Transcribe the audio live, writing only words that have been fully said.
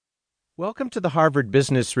Welcome to the Harvard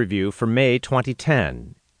Business Review for May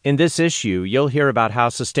 2010. In this issue, you'll hear about how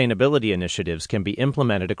sustainability initiatives can be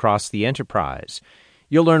implemented across the enterprise.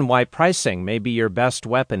 You'll learn why pricing may be your best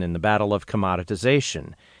weapon in the battle of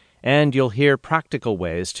commoditization, and you'll hear practical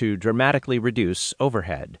ways to dramatically reduce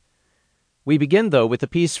overhead. We begin, though, with a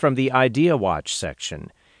piece from the Idea Watch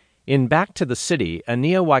section. In Back to the City,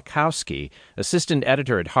 Ania Wachowski, assistant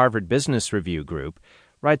editor at Harvard Business Review Group,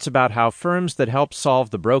 writes about how firms that help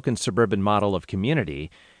solve the broken suburban model of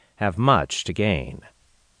community have much to gain.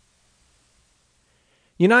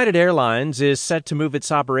 United Airlines is set to move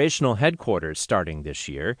its operational headquarters starting this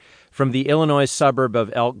year from the Illinois suburb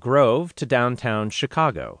of Elk Grove to downtown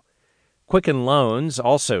Chicago. Quicken Loans,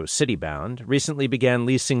 also city-bound, recently began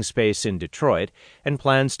leasing space in Detroit and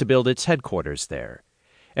plans to build its headquarters there.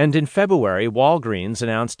 And in February, Walgreens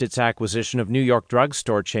announced its acquisition of New York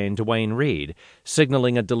drugstore chain Duane Reade,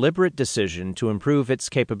 signaling a deliberate decision to improve its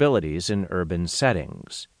capabilities in urban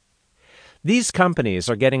settings. These companies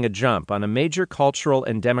are getting a jump on a major cultural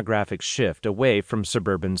and demographic shift away from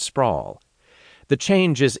suburban sprawl. The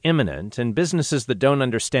change is imminent, and businesses that don't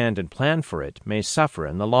understand and plan for it may suffer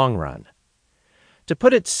in the long run. To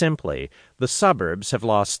put it simply, the suburbs have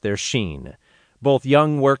lost their sheen. Both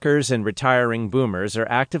young workers and retiring boomers are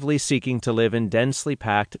actively seeking to live in densely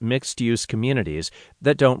packed, mixed-use communities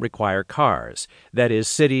that don't require cars, that is,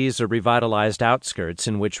 cities or revitalized outskirts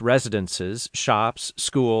in which residences, shops,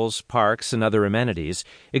 schools, parks, and other amenities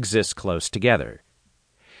exist close together.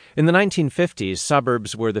 In the 1950s,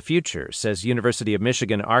 suburbs were the future, says University of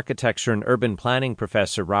Michigan architecture and urban planning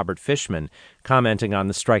professor Robert Fishman, commenting on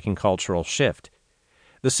the striking cultural shift.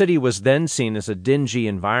 The city was then seen as a dingy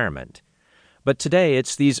environment. But today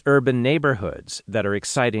it's these urban neighborhoods that are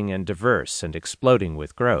exciting and diverse and exploding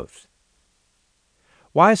with growth.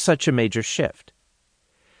 Why such a major shift?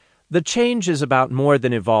 The change is about more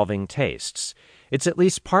than evolving tastes. It's at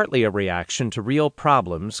least partly a reaction to real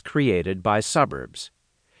problems created by suburbs.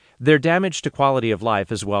 Their damage to quality of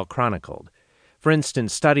life is well chronicled. For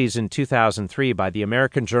instance, studies in 2003 by the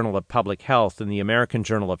American Journal of Public Health and the American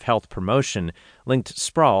Journal of Health Promotion linked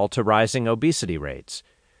sprawl to rising obesity rates.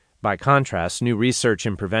 By contrast, new research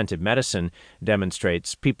in preventive medicine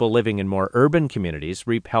demonstrates people living in more urban communities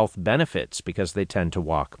reap health benefits because they tend to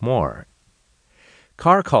walk more.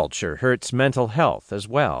 Car culture hurts mental health as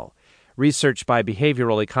well. Research by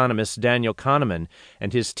behavioral economist Daniel Kahneman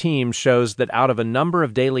and his team shows that out of a number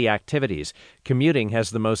of daily activities, commuting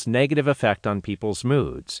has the most negative effect on people's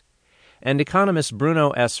moods. And economists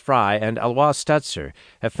Bruno S. Frey and Alois Stetzer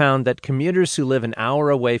have found that commuters who live an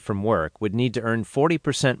hour away from work would need to earn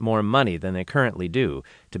 40% more money than they currently do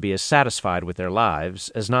to be as satisfied with their lives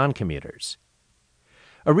as non-commuters.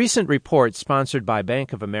 A recent report sponsored by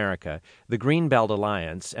Bank of America, the Greenbelt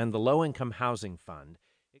Alliance, and the Low-Income Housing Fund